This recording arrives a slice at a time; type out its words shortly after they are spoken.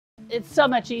It's so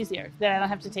much easier that I don't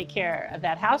have to take care of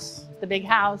that house, the big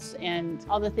house, and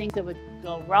all the things that would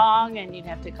go wrong, and you'd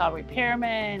have to call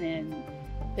repairmen and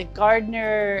the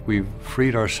gardener. We've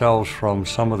freed ourselves from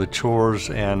some of the chores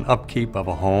and upkeep of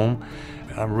a home.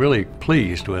 I'm really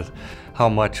pleased with how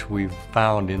much we've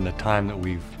found in the time that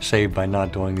we've saved by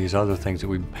not doing these other things that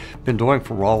we've been doing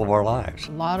for all of our lives.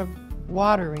 A lot of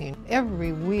watering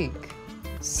every week,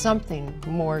 something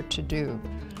more to do.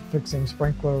 Fixing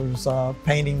sprinklers,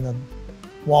 painting the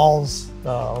walls,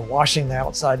 washing the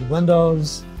outside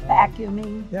windows.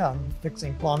 Vacuuming. Yeah,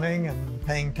 fixing plumbing and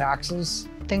paying taxes.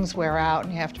 Things wear out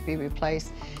and you have to be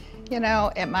replaced. You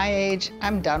know, at my age,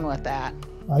 I'm done with that.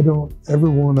 I don't ever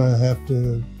want to have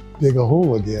to dig a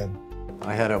hole again.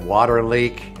 I had a water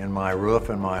leak in my roof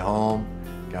in my home.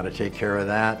 Got to take care of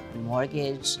that.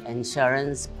 Mortgage,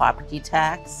 insurance, property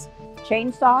tax.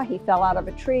 Chainsaw, he fell out of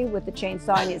a tree with the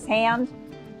chainsaw in his hand.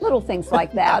 Little things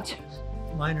like that.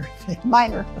 Minor things.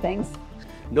 Minor things.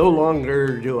 No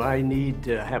longer do I need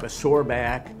to have a sore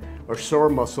back or sore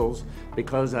muscles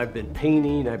because I've been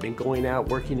painting, I've been going out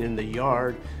working in the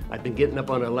yard, I've been getting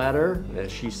up on a ladder,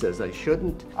 as she says I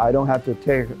shouldn't. I don't have to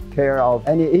take care of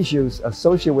any issues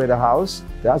associated with the house.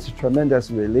 That's a tremendous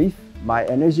relief. My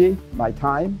energy, my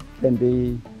time can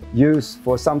be used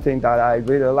for something that I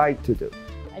really like to do.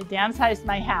 I downsized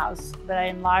my house, but I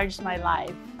enlarged my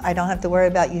life. I don't have to worry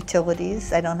about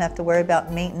utilities. I don't have to worry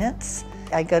about maintenance.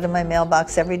 I go to my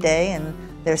mailbox every day and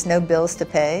there's no bills to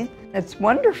pay. It's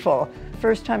wonderful.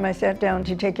 First time I sat down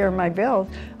to take care of my bills,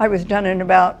 I was done in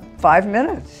about 5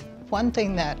 minutes. One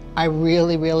thing that I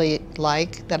really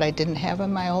like that I didn't have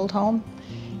in my old home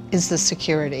is the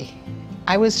security.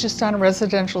 I was just on a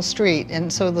residential street,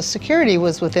 and so the security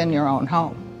was within your own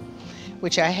home,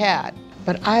 which I had.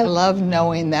 But I love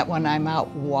knowing that when I'm out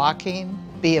walking,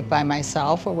 be it by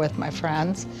myself or with my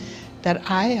friends, that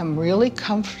I am really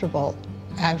comfortable.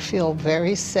 I feel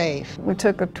very safe. We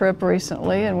took a trip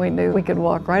recently and we knew we could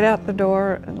walk right out the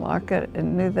door and lock it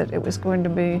and knew that it was going to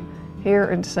be here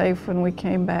and safe when we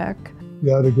came back.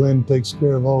 Reata Glen takes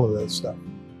care of all of that stuff.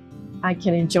 I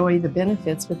can enjoy the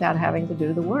benefits without having to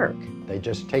do the work. They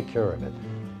just take care of it.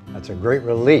 That's a great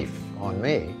relief on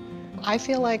me. I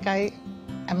feel like I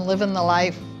am living the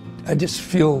life. I just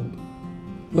feel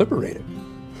liberated.